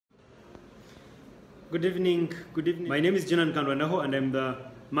Good evening. Good evening. My name is Jonan Kandwanaho and I'm the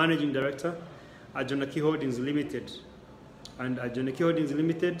Managing Director at Jonaki Holdings Limited. And at Jonaki Holdings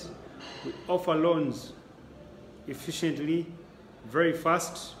Limited, we offer loans efficiently, very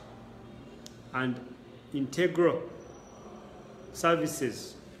fast, and integral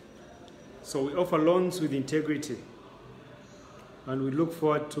services. So we offer loans with integrity, and we look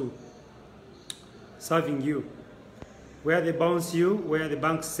forward to serving you. Where they bounce you, where the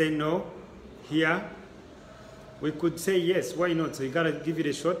banks say no, here we could say yes, why not? So you gotta give it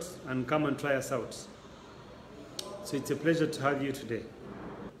a shot and come and try us out. So it's a pleasure to have you today.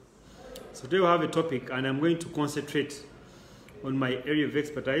 So today we have a topic, and I'm going to concentrate on my area of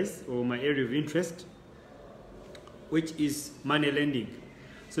expertise or my area of interest, which is money lending.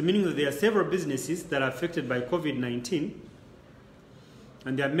 So meaning that there are several businesses that are affected by COVID-19,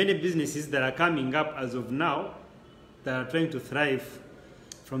 and there are many businesses that are coming up as of now that are trying to thrive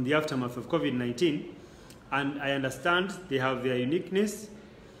from the aftermath of COVID-19. And I understand they have their uniqueness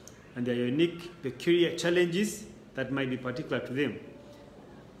and their unique peculiar challenges that might be particular to them.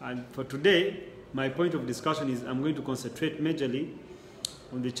 And for today, my point of discussion is I'm going to concentrate majorly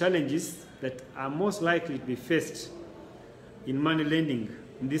on the challenges that are most likely to be faced in money lending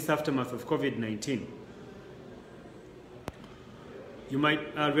in this aftermath of COVID-19. You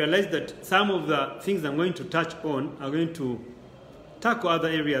might realize that some of the things I'm going to touch on are going to tackle other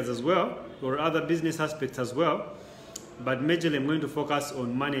areas as well, or other business aspects as well, but majorly I'm going to focus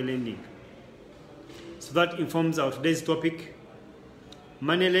on money lending. So that informs our today's topic,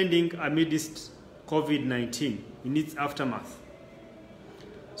 money lending amidst COVID-19 in its aftermath.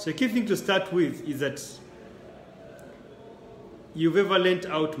 So a key thing to start with is that you've ever lent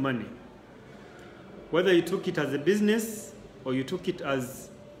out money. Whether you took it as a business or you took it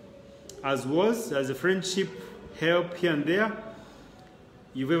as a friendship, help here and there,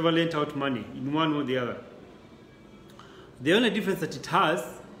 you've ever lent out money in one or the other. The only difference that it has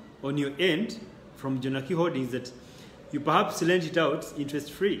on your end from Jonaki Holdings is that you perhaps lend it out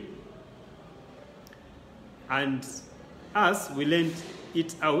interest-free. And us, we lend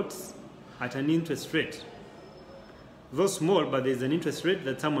it out at an interest rate. Though small, but there's an interest rate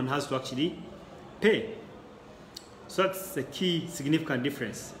that someone has to actually pay. So that's a key significant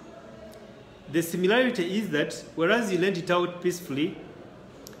difference. The similarity is that whereas you lend it out peacefully,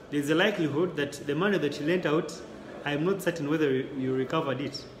 there's a likelihood that the money that you lent out, I'm not certain whether you recovered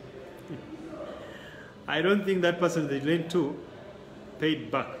it. I don't think that person that you lent to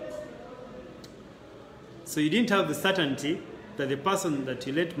paid back. So you didn't have the certainty that the person that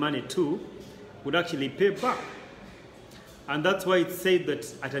you lent money to would actually pay back. And that's why it's said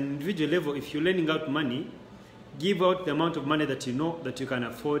that at an individual level, if you're lending out money, give out the amount of money that you know that you can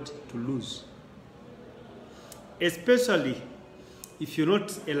afford to lose. Especially if you're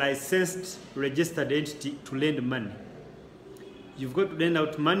not a licensed, registered entity to lend money. You've got to lend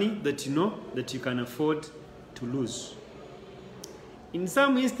out money that you know that you can afford to lose. In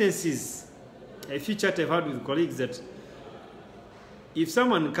some instances, a few chat I've had with colleagues that if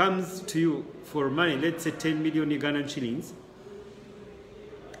someone comes to you for money, let's say 10 million Ugandan shillings,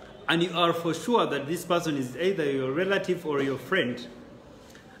 and you are for sure that this person is either your relative or your friend,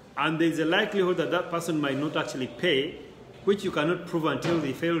 and there's a likelihood that that person might not actually pay, which you cannot prove until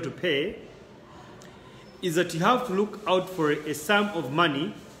they fail to pay, is that you have to look out for a sum of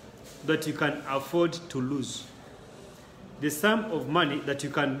money that you can afford to lose. The sum of money that you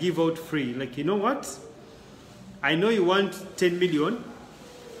can give out free. Like, you know what? I know you want 10 million,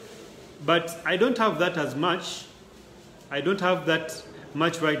 but I don't have that as much. I don't have that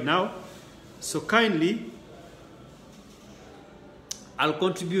much right now. So kindly, I'll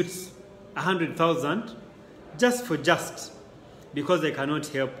contribute 100,000 just because I cannot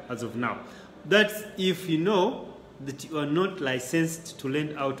help as of now. That's if you know that you are not licensed to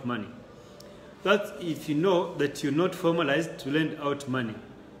lend out money. That's if you know that you're not formalized to lend out money.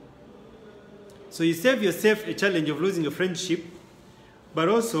 So you save yourself a challenge of losing a friendship, but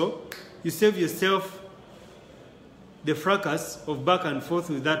also you save yourself the fracas of back and forth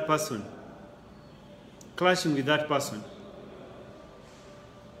with that person, clashing with that person.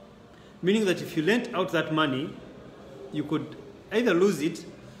 Meaning that if you lent out that money, you could either lose it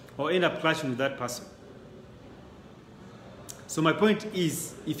or end up clashing with that person. So my point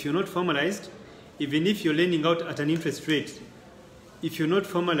is, if you're not formalized, even if you're lending out at an interest rate, if you're not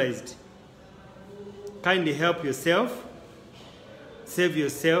formalized, kindly help yourself, save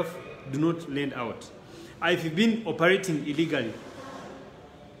yourself, do not lend out. If you've been operating illegally,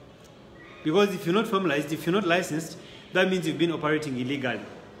 because if you're not formalized, if you're not licensed, that means you've been operating illegally.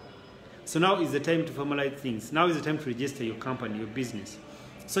 So now is the time to formalize things. Now is the time to register your company, your business,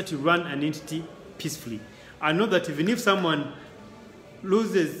 so to run an entity peacefully. I know that even if someone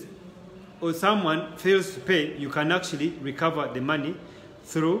loses or someone fails to pay, you can actually recover the money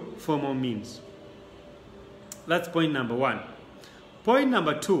through formal means. That's point number one. Point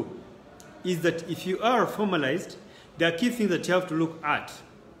number two is that if you are formalized, there are key things that you have to look at.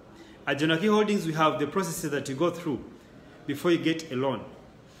 At Jonaki Holdings, we have the processes that you go through before you get a loan.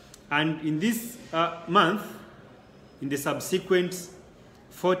 And in this month, in the subsequent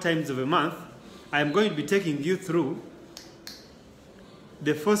 4 times of a month, I am going to be taking you through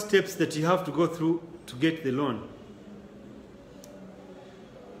the 4 steps that you have to go through to get the loan.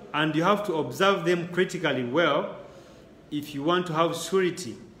 And you have to observe them critically well if you want to have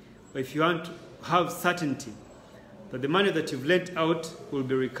surety, or if you want to have certainty that the money that you've lent out will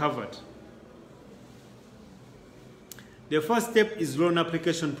be recovered. The first step is loan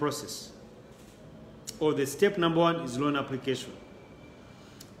application process, or the step number 1 is loan application.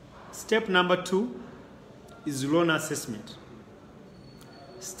 Step number 2 is loan assessment.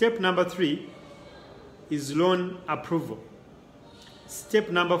 Step number 3 is loan approval. Step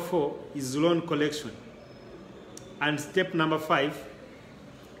number 4 is loan collection. And step number 5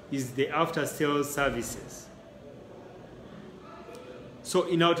 is the after-sales services. So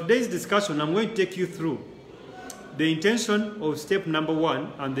in our today's discussion, I'm going to take you through the intention of step number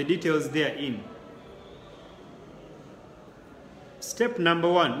 1 and the details therein. Step number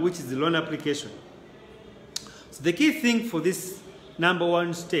 1, which is the loan application. So the key thing for this number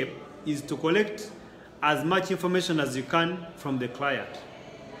 1 step is to collect as much information as you can from the client.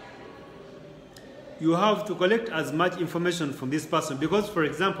 You have to collect as much information from this person because, for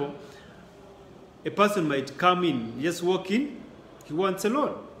example, a person might come in, just walk in, he wants a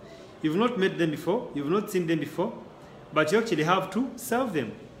loan. You've not met them before, you've not seen them before, but you actually have to serve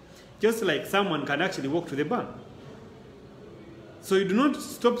them. Just like someone can actually walk to the bank. So you do not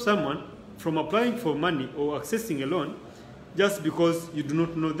stop someone from applying for money or accessing a loan just because you do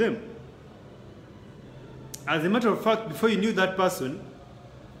not know them. As a matter of fact, before you knew that person,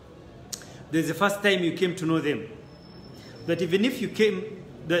 there's the first time you came to know them. That even if you came,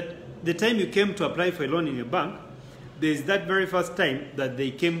 that the time you came to apply for a loan in a bank, there's that very first time that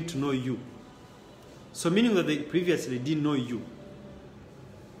they came to know you. So meaning that they previously didn't know you.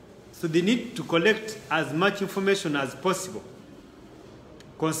 So they need to collect as much information as possible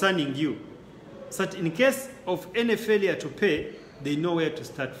concerning you, so that in case of any failure to pay, they know where to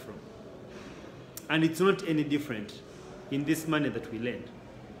start from. And it's not any different in this money that we lend.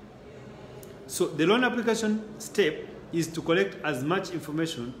 So the loan application step is to collect as much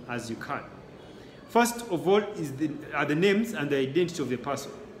information as you can. First of all are the names and the identity of the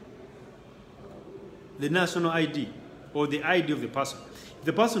person. The national ID or the ID of the person. If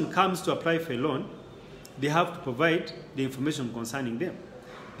the person comes to apply for a loan, they have to provide the information concerning them.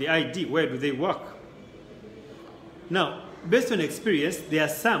 The ID, where do they work? Now, based on experience, there are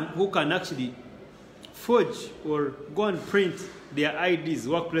some who can actually forge or go and print their IDs,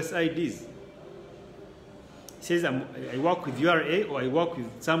 workplace IDs. It says I work with URA or I work with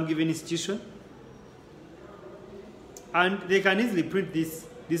some given institution. And they can easily print this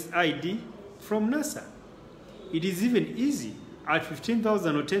ID from NASA. It is even easy. At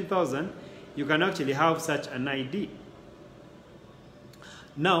 15,000 or 10,000, you can actually have such an ID.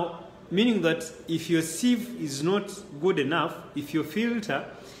 Now, meaning that if your sieve is not good enough, if your filter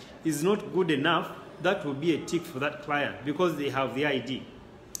is not good enough, that will be a tick for that client because they have the ID.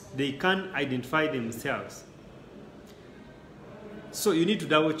 They can identify themselves. So you need to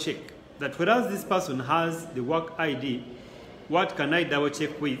double check that whereas this person has the work ID, what can I double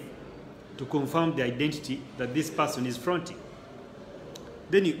check with to confirm the identity that this person is fronting?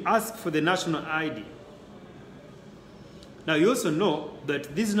 Then you ask for the national ID. Now you also know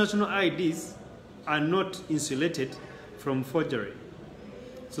that these national IDs are not insulated from forgery.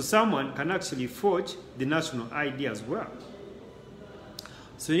 So someone can actually forge the national ID as well.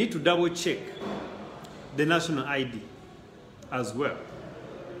 So you need to double check the national ID as well.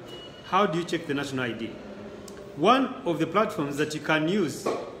 How do you check the national ID? One of the platforms that you can use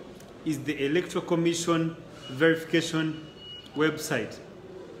is the Electoral Commission verification website,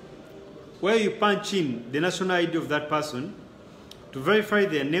 where you punch in the national ID of that person to verify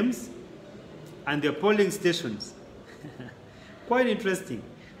their names and their polling stations. Quite interesting.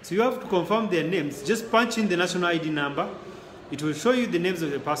 So you have to confirm their names. Just punch in the national ID number. It will show you the names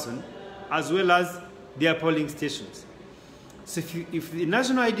of the person as well as their polling stations. So if the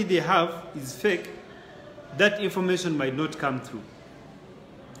national ID they have is fake, that information might not come through.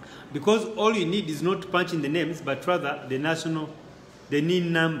 Because all you need is not to punch in the names, but rather the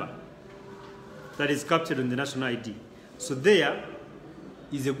NIN number that is captured on the national ID. So there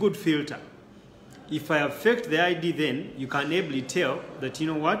is a good filter. if I affect the ID, then you can ably tell that, you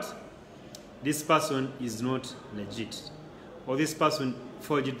know what, this person is not legit, or this person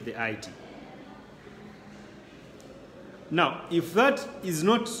forged the ID. Now, if that is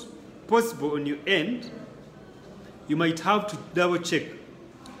not possible on your end, you might have to double check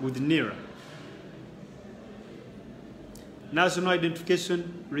with NIRA, National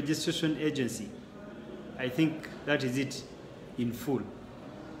Identification Registration Agency. I think that is it in full.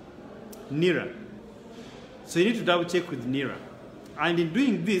 NIRA. So you need to double check with NIRA. And in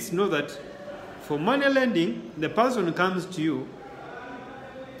doing this, know that for money lending, the person comes to you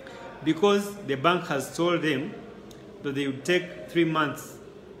because the bank has told them that they would take 3 months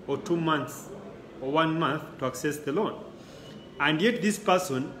or 2 months or 1 month to access the loan. And yet this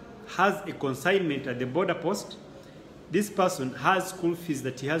person has a consignment at the border post. This person has school fees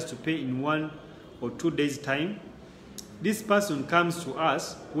that he has to pay in 1 or 2 days' time. This person comes to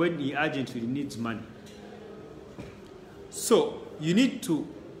us when he urgently needs money. So you need to,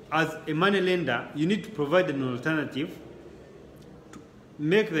 as a money lender, you need to provide an alternative to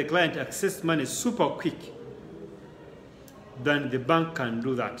make the client access money super quick than the bank can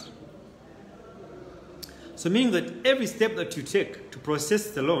do that. So meaning that every step that you take to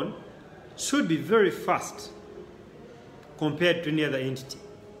process the loan should be very fast compared to any other entity.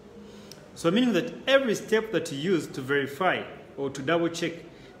 So meaning that every step that you use to verify or to double check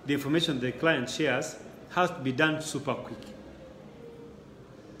the information the client shares has to be done super quick.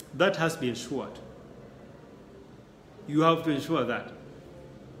 That has to be ensured. You have to ensure that.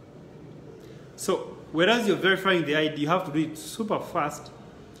 So whereas you're verifying the ID, you have to do it super fast,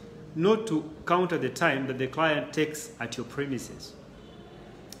 not to counter the time that the client takes at your premises.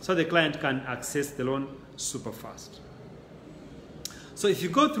 So the client can access the loan super fast. So if you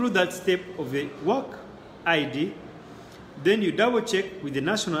go through that step of the work ID, then you double check with the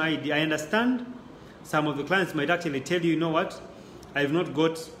national ID. I understand some of the clients might actually tell you, you know what, I've not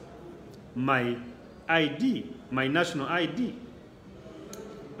got my ID, my national ID.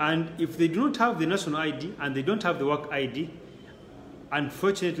 And if they do not have the national ID and they don't have the work ID,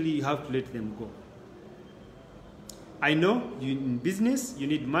 unfortunately, you have to let them go. I know you in business, you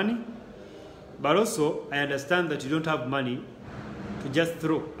need money, but also I understand that you don't have money to just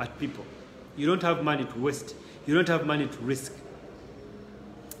throw at people. You don't have money to waste. You don't have money to risk.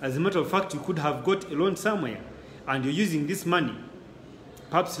 As a matter of fact, you could have got a loan somewhere and you're using this money,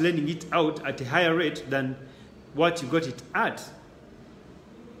 perhaps lending it out at a higher rate than what you got it at.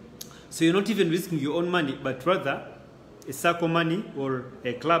 So you're not even risking your own money, but rather a circle money or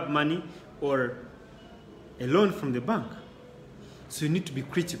a club money or a loan from the bank. So you need to be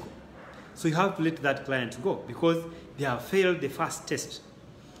critical. So you have to let that client go because they have failed the first test,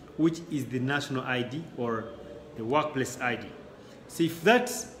 which is the national ID or the workplace ID. So if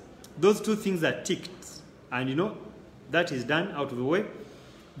those two things are ticked and you know that is done out of the way,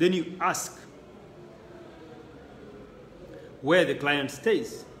 then you ask where the client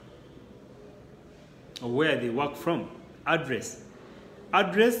stays or where they work from. Address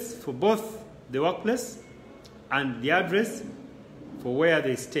for both the workplace and the address for where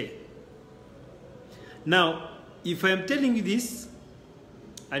they stay. Now, if I am telling you this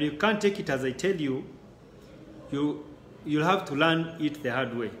and you can't take it as I tell you, you'll have to learn it the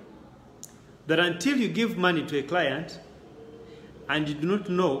hard way. That until you give money to a client and you do not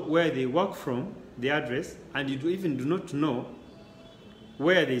know where they work from, the address, and you even do not know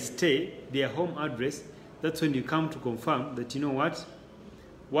where they stay, their home address, that's when you come to confirm that, you know what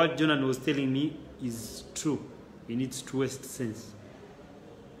Jonan was telling me is true in its truest sense.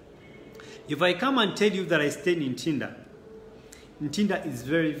 If I come and tell you that I stay in Ntinda is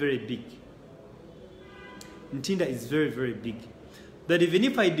very, very big. Ntinda is very, very big. That even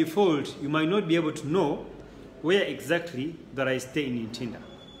if I default, you might not be able to know where exactly that I stay in Ntinda.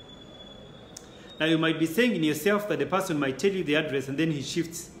 Now you might be saying in yourself that the person might tell you the address and then he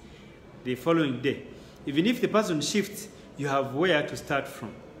shifts the following day. Even if the person shifts, you have where to start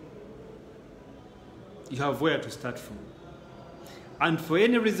from. You have where to start from. And for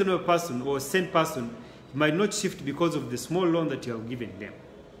any reasonable person or sane person, you might not shift because of the small loan that you have given them.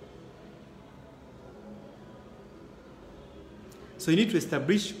 So you need to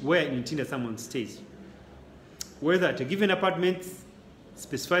establish where in Ntinda someone stays. Whether at a given apartment,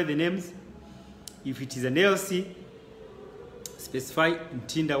 specify the names. If it is an LC, specify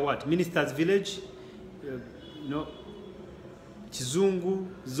Ntinda what? Minister's Village, Chizungu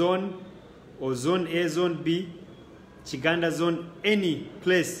Zone, or Zone A, Zone B, Chiganda Zone, any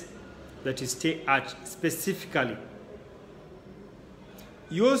place that you stay at specifically.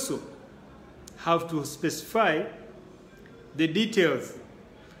 You also have to specify the details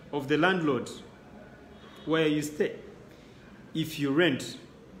of the landlord where you stay. If you rent,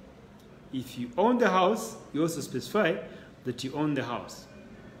 if you own the house, you also specify that you own the house.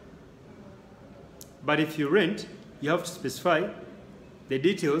 But if you rent, you have to specify the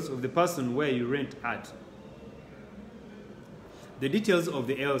details of the person where you rent at. The details of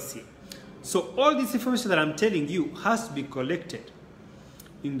the LLC. So all this information that I'm telling you has to be collected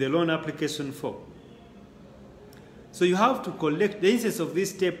in the loan application form. So you have to collect, the essence of this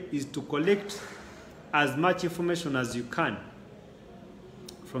step is to collect as much information as you can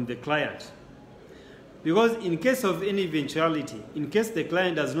from the client. Because in case of any eventuality, in case the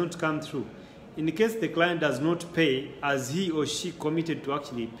client does not come through, in case the client does not pay as he or she committed to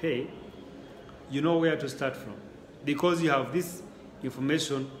actually pay, you know where to start from. Because you have this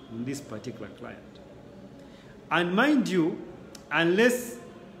information on this particular client. And mind you, unless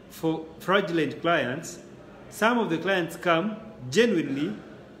for fraudulent clients, some of the clients come genuinely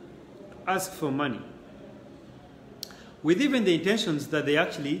to ask for money, with even the intentions that they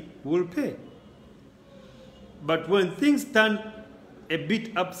actually will pay. But when things turn a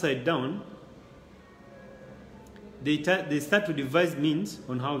bit upside down, they start to devise means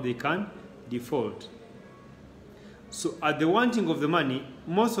on how they can default. So at the wanting of the money,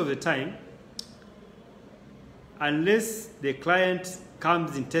 most of the time, unless the client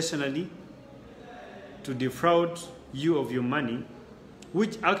comes intentionally to defraud you of your money,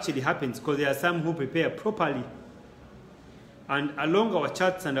 which actually happens because there are some who prepare properly. And along our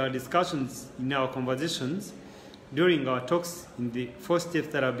chats and our discussions in our conversations, during our talks in the 4 steps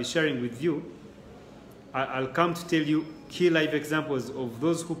that I'll be sharing with you, I'll come to tell you key life examples of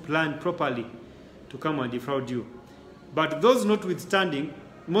those who plan properly to come and defraud you. But those notwithstanding,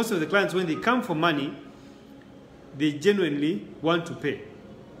 most of the clients, when they come for money, they genuinely want to pay.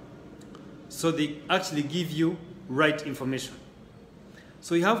 So they actually give you right information.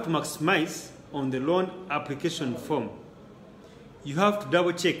 So you have to maximize on the loan application form. You have to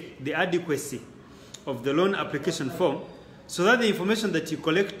double check the adequacy of the loan application form so that the information that you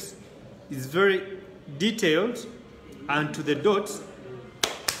collect is very detailed and to the dot,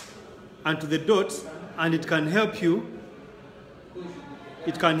 and it can help you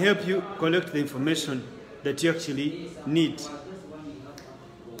collect the information that you actually need.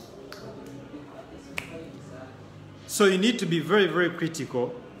 So you need to be very, very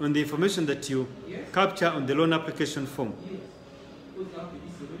critical on the information that you capture on the loan application form.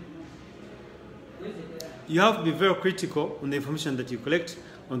 You have to be very critical on the information that you collect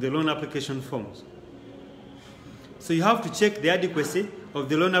on the loan application forms. So you have to check the adequacy of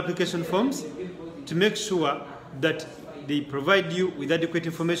the loan application forms to make sure that they provide you with adequate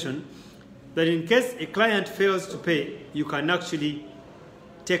information, that in case a client fails to pay, you can actually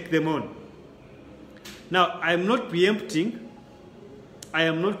take them on. Now, I am not preempting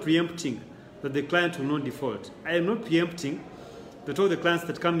that the client will not default. I am not preempting that all the clients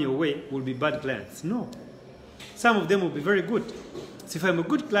that come your way will be bad clients. No. Some of them will be very good. So if I'm a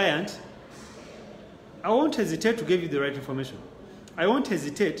good client, I won't hesitate to give you the right information. I won't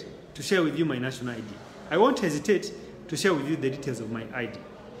hesitate to share with you my national ID. I won't hesitate to share with you the details of my ID,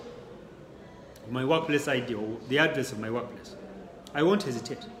 my workplace ID, or the address of my workplace. I won't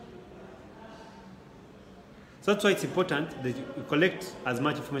hesitate. So that's why it's important that you collect as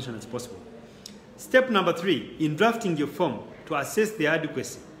much information as possible. Step number 3, in drafting your form to assess the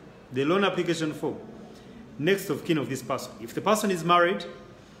adequacy, the loan application form, next of kin of this person. If the person is married,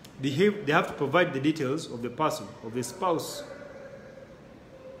 they have to provide the details of the person, of the spouse.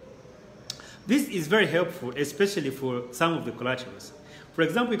 This is very helpful, especially for some of the collaterals. For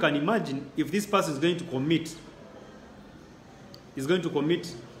example, you can imagine if this person is going to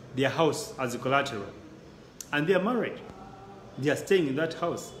commit their house as a collateral, and they are married. They are staying in that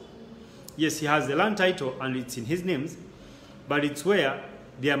house. Yes, he has the land title and it's in his names, but it's where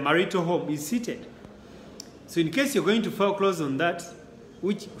their marital home is seated. So in case you're going to foreclose on that,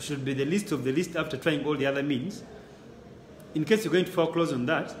 which should be the least of the least after trying all the other means, in case you're going to foreclose on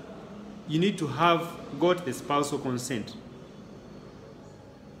that, you need to have got the spousal consent.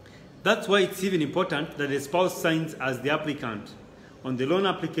 That's why it's even important that the spouse signs as the applicant on the loan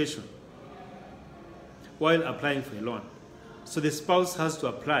application while applying for a loan. So the spouse has to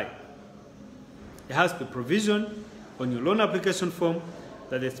apply. There has to be provision on your loan application form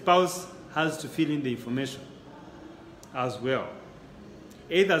that the spouse has to fill in the information as well,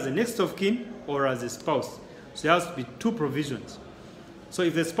 either as a next of kin or as a spouse. So there has to be 2 provisions. So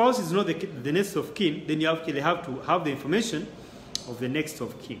if the spouse is not the next of kin, then you actually have to have the information of the next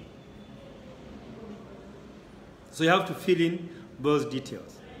of kin. So you have to fill in those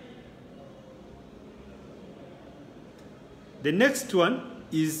details. The next one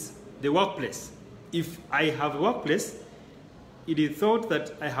is the workplace. if I have a workplace, it is thought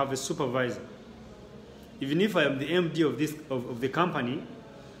that I have a supervisor. Even if I am the MD of the company,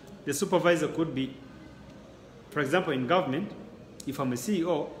 the supervisor could be, for example, in government, if I'm a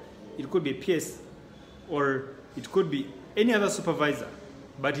CEO, it could be a PS, or it could be any other supervisor.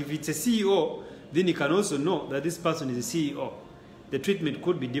 But if it's a CEO, then you can also know that this person is a CEO. The treatment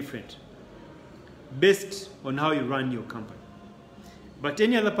could be different based on how you run your company. But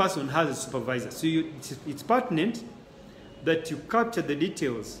any other person has a supervisor. So it's pertinent that you capture the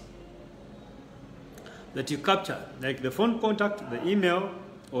details, that you capture, like the phone contact, the email,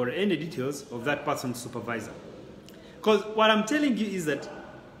 or any details of that person's supervisor. Because what I'm telling you is that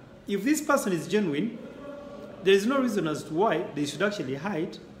if this person is genuine, there is no reason as to why they should actually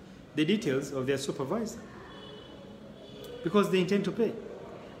hide the details of their supervisor. Because they intend to pay.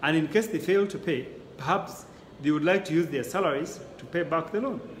 And in case they fail to pay, perhaps they would like to use their salaries to pay back the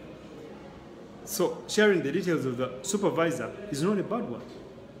loan. So sharing the details of the supervisor is not a bad one.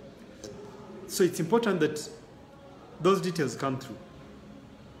 So it's important that those details come through.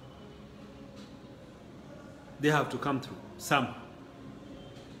 They have to come through somehow.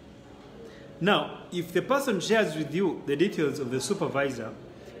 Now, if the person shares with you the details of the supervisor,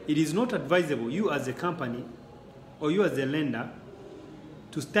 it is not advisable, you as a company or you as a lender,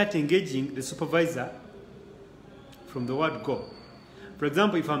 to start engaging the supervisor from the word go. For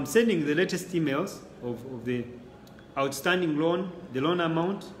example, if I'm sending the latest emails of the outstanding loan, the loan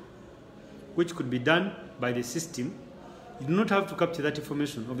amount, which could be done by the system, you do not have to capture that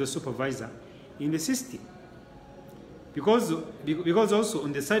information of the supervisor in the system. Because also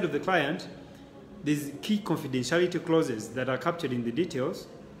on the side of the client, there's key confidentiality clauses that are captured in the details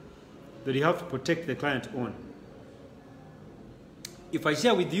that you have to protect the client on. If I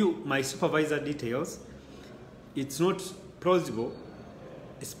share with you my supervisor details, it's not plausible,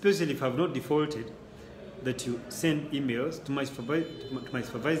 especially if I've not defaulted, that you send emails to my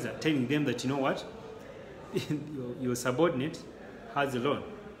supervisor telling them that, you know what, your subordinate has a loan.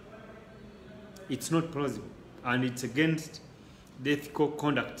 It's not plausible, and it's against the ethical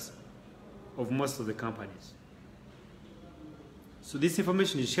conduct of most of the companies. So this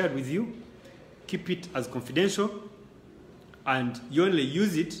information is shared with you. Keep it as confidential, and you only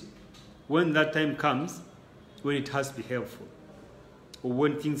use it when that time comes, when it has to be helpful, or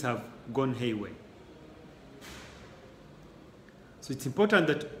when things have gone haywire. So it's important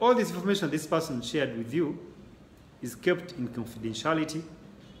that all this information this person shared with you is kept in confidentiality,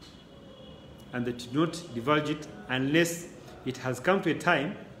 and that you do not divulge it unless it has come to a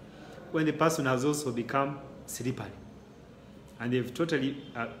time when the person has also become slippery and they've totally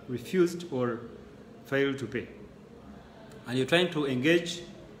refused or failed to pay. And you're trying to engage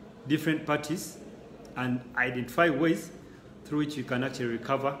different parties and identify ways through which you can actually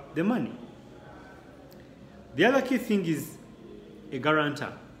recover the money. The other key thing is a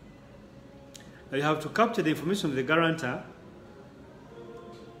guarantor. Now you have to capture the information of the guarantor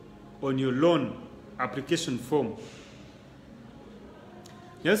on your loan application form.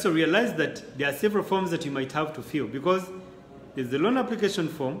 You also realize that there are several forms that you might have to fill, because there's the loan application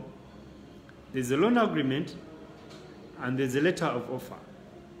form, there's the loan agreement, and there's a letter of offer.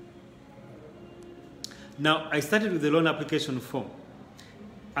 Now, I started with the loan application form,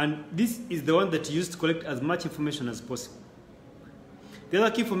 and this is the one that you use to collect as much information as possible. The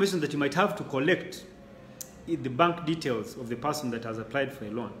other key information that you might have to collect is the bank details of the person that has applied for a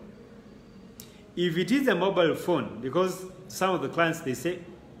loan. If it is a mobile phone, because some of the clients, they say,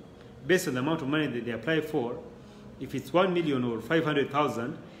 based on the amount of money that they apply for, if it's 1 million or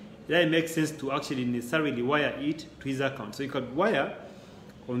 500,000, it makes sense to actually necessarily wire it to his account. So you could wire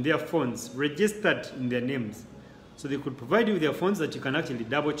on their phones, registered in their names. So they could provide you with their phones that you can actually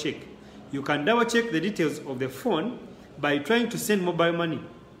double check. You can double check the details of the phone by trying to send mobile money.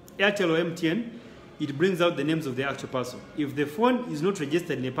 Airtel or MTN, it brings out the names of the actual person. If the phone is not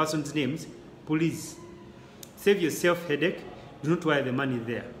registered in a person's names, please save yourself headache. Do not wire the money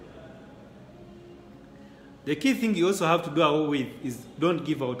there. The key thing you also have to do away with is don't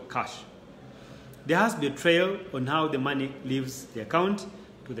give out cash. There has to be a trail on how the money leaves the account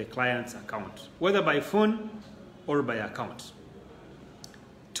to the client's account, whether by phone or by account.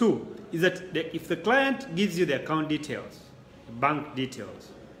 2 is that if the client gives you the account details, the bank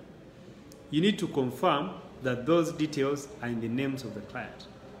details, you need to confirm that those details are in the names of the client.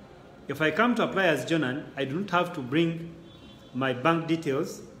 If I come to apply as Jonan, I do not have to bring my bank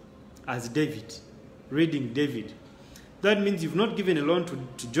details as David, reading David. That means you've not given a loan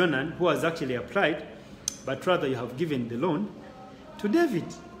to Jonan, who has actually applied, but rather you have given the loan to David,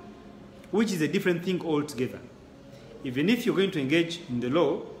 which is a different thing altogether. Even if you're going to engage in the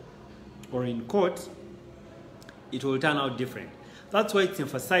law or in court, it will turn out different. That's why it's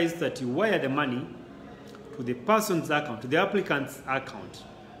emphasized that you wire the money to the person's account, to the applicant's account,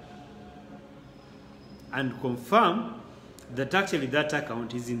 and confirm that actually that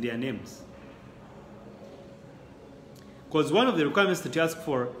account is in their names. Because one of the requirements that you ask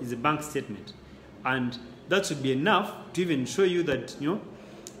for is a bank statement, and that should be enough to even show you that,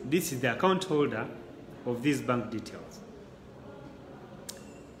 this is the account holder of these bank details.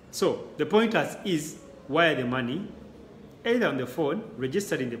 So the point is wire the money either on the phone,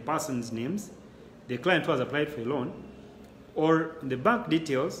 registered in the person's names, the client who has applied for a loan, or in the bank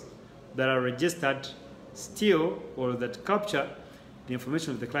details that are registered still or that capture the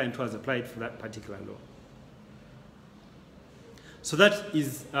information of the client who has applied for that particular loan. So that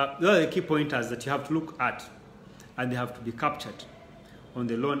is those are the key pointers that you have to look at, and they have to be captured on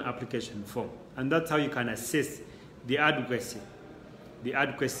the loan application form. And that's how you can assess the adequacy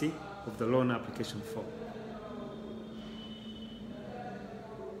of the loan application form.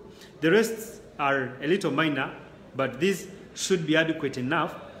 The rest are a little minor, but these should be adequate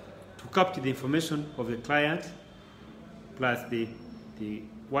enough to capture the information of the client plus the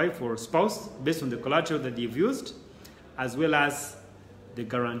wife or spouse based on the collateral that they've used, as well as the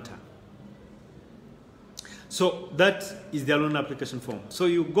guarantor. So that is the loan application form. So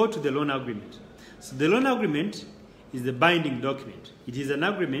you go to the loan agreement. So the loan agreement is the binding document. It is an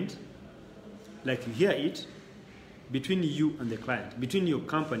agreement, like you hear it, between you and the client, between your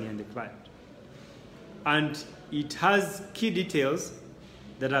company and the client. And it has key details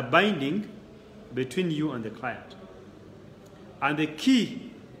that are binding between you and the client. And the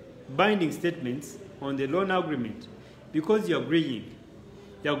key binding statements on the loan agreement, because you're agreeing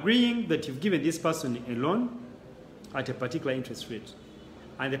that you've given this person a loan at a particular interest rate.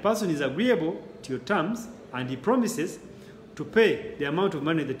 And the person is agreeable to your terms, and he promises to pay the amount of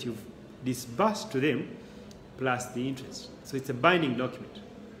money that you've disbursed to them plus the interest. So it's a binding document.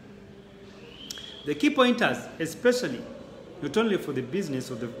 The key pointers, especially not only for the business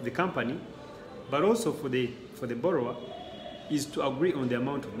of the company, but also for the borrower, is to agree on the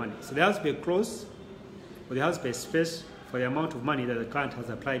amount of money. So there has to be a clause, or there has to be a space for the amount of money that the client has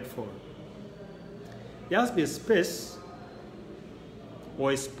applied for. There has to be a space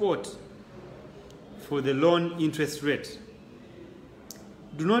or a spot for the loan interest rate.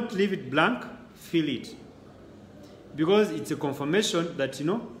 Do not leave it blank, fill it. Because it's a confirmation that,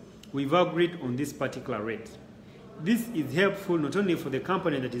 we've agreed on this particular rate. This is helpful not only for the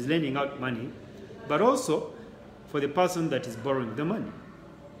company that is lending out money, but also for the person that is borrowing the money.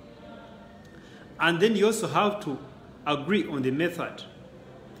 And then you also have to agree on the method,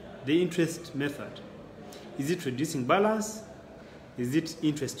 the interest method. Is it reducing balance? Is it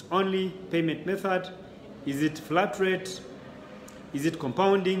interest only payment method? Is it flat rate? Is it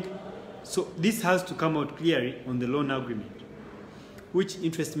compounding? So this has to come out clearly on the loan agreement. Which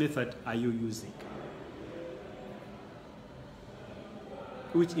interest method are you using?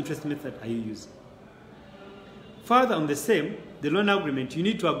 Which interest method are you using? Further on the same, the loan agreement, you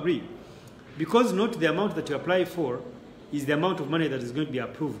need to agree, because not the amount that you apply for is the amount of money that is going to be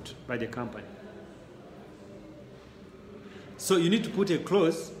approved by the company. So you need to put a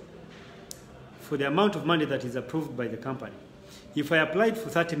clause for the amount of money that is approved by the company. If I applied for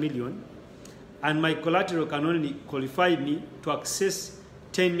 30 million and my collateral can only qualify me to access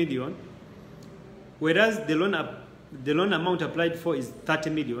 10 million, whereas the loan amount applied for is 30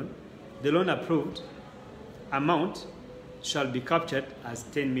 million, the loan approved amount shall be captured as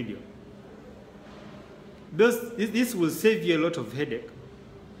 10 million. This will save you a lot of headache,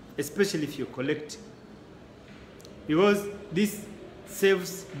 especially if you're collecting, because this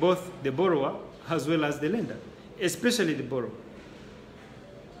saves both the borrower as well as the lender, especially the borrower.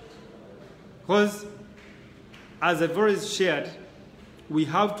 Because, as I've already shared, we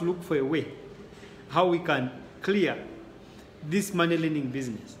have to look for a way how we can clear this money lending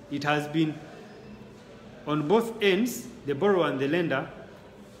business. It has been, on both ends, the borrower and the lender,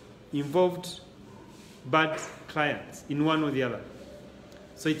 involved bad clients in one or the other.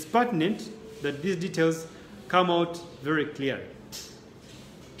 So it's pertinent that these details come out very clearly.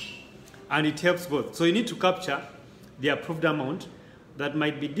 And it helps both. So you need to capture the approved amount that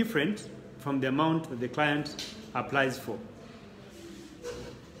might be different from the amount that the client applies for.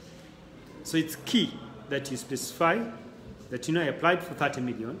 So it's key that you specify that, I applied for 30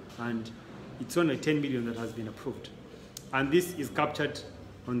 million and it's only 10 million that has been approved. And this is captured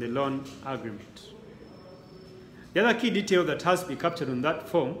on the loan agreement. The other key detail that has to be captured on that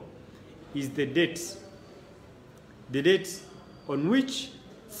form is the dates. The dates on which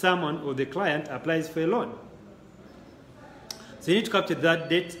someone or the client applies for a loan. So you need to capture that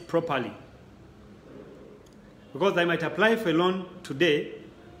date properly. Because I might apply for a loan today,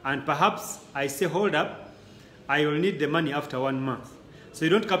 and perhaps I say, hold up, I will need the money after 1 month. So you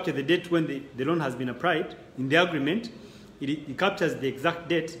don't capture the date when the loan has been applied. In the agreement, it captures the exact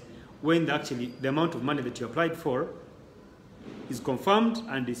date when the amount of money that you applied for is confirmed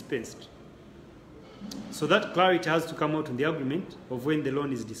and dispersed. So that clarity has to come out in the agreement of when the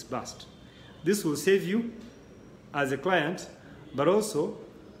loan is disbursed. This will save you as a client, but also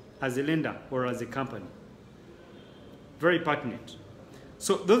as a lender or as a company. Very pertinent.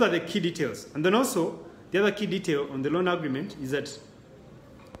 So those are the key details. And then also, the other key detail on the loan agreement is that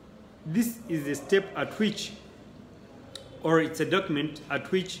this is the step at which, or it's a document at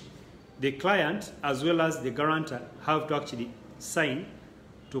which the client as well as the guarantor have to actually sign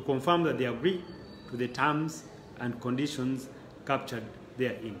to confirm that they agree to the terms and conditions captured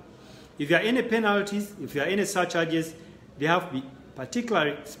therein. If there are any penalties, if there are any surcharges, they have to be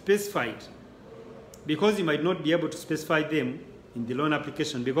particularly specified, because you might not be able to specify them in the loan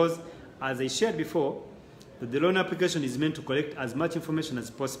application, because as I shared before, the loan application is meant to collect as much information as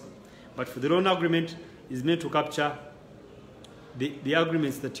possible. But for the loan agreement, is meant to capture the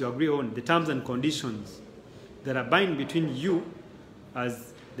agreements that you agree on, the terms and conditions that are binding between you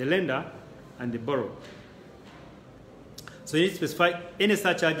as the lender and the borrower. So you need to specify any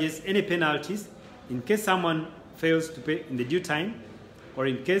surcharges, any penalties, in case someone fails to pay in the due time, or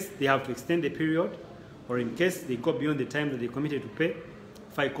in case they have to extend the period, or in case they go beyond the time that they committed to pay.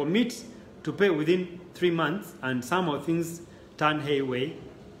 If I commit to pay within 3 months and somehow things turn hayway,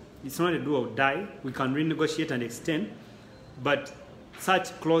 it's not a do or die. We can renegotiate and extend, but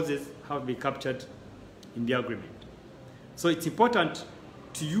such clauses have to be captured in the agreement. So it's important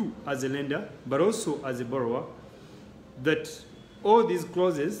to you as a lender, but also as a borrower, that all these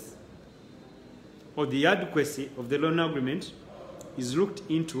clauses or the adequacy of the loan agreement is looked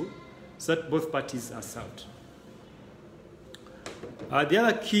into so that both parties are served. The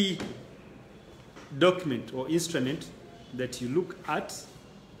other key document or instrument that you look at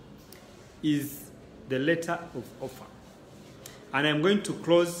is the letter of offer. And I'm going to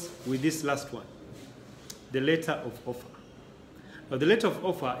close with this last one, the letter of offer. Now, the letter of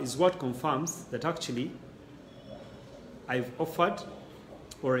offer is what confirms that actually I've offered,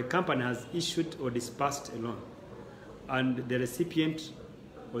 or a company has issued or disbursed a loan, and the recipient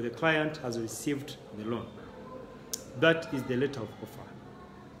or the client has received the loan. That is the letter of offer.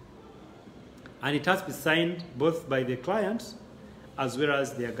 And it has to be signed both by the client as well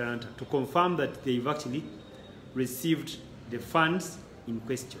as their guarantor to confirm that they've actually received the funds in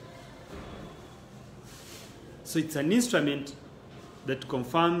question. So it's an instrument that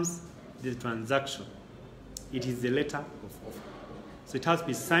confirms the transaction. It is the letter of offer. So it has to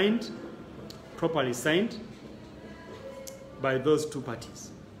be signed, properly signed, by those two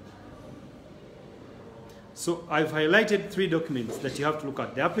parties. So I've highlighted 3 documents that you have to look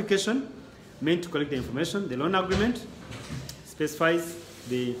at. The application, meant to collect the information. The loan agreement specifies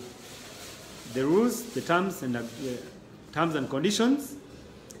the rules, the terms and conditions,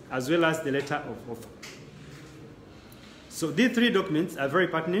 as well as the letter of offer. So these 3 documents are very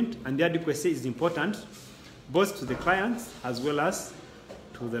pertinent, and the adequacy is important both to the clients as well as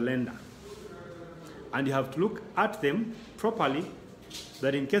to the lender. And you have to look at them properly,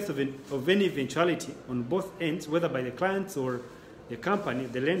 that in case of any eventuality on both ends, whether by the clients or the company,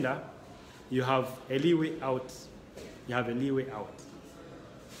 the lender, you have a leeway out. You have a leeway out.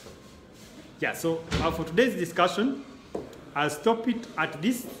 Yeah, so for today's discussion, I'll stop it at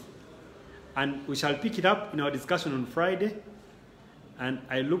this, and we shall pick it up in our discussion on Friday. And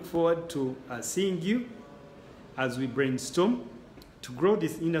I look forward to seeing you as we brainstorm to grow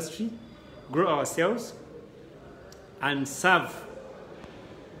this industry, grow ourselves, and serve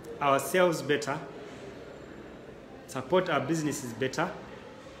ourselves better, support our businesses better,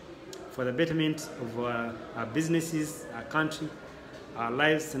 for the betterment of our businesses, our country, our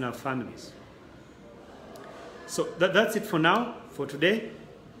lives, and our families. So that's it for now, for today.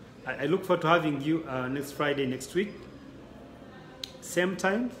 I look forward to having you next Friday, next week. Same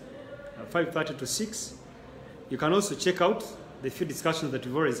time, 5:30 to 6. You can also check out the few discussions that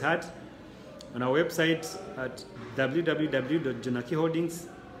we've always had on our website at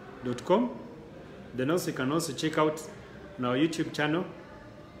www.jonakiholdings.com. Then also you can also check out on our YouTube channel,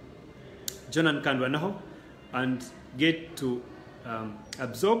 Jonan Kandwanaho, and get to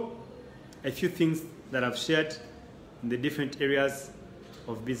absorb a few things that I've shared in the different areas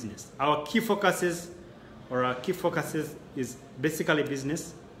of business. Our key focuses is basically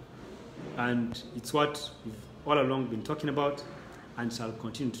business, and it's what we've all along been talking about and shall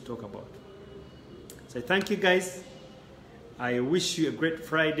continue to talk about. So thank you guys. I wish you a great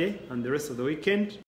Friday and the rest of the weekend.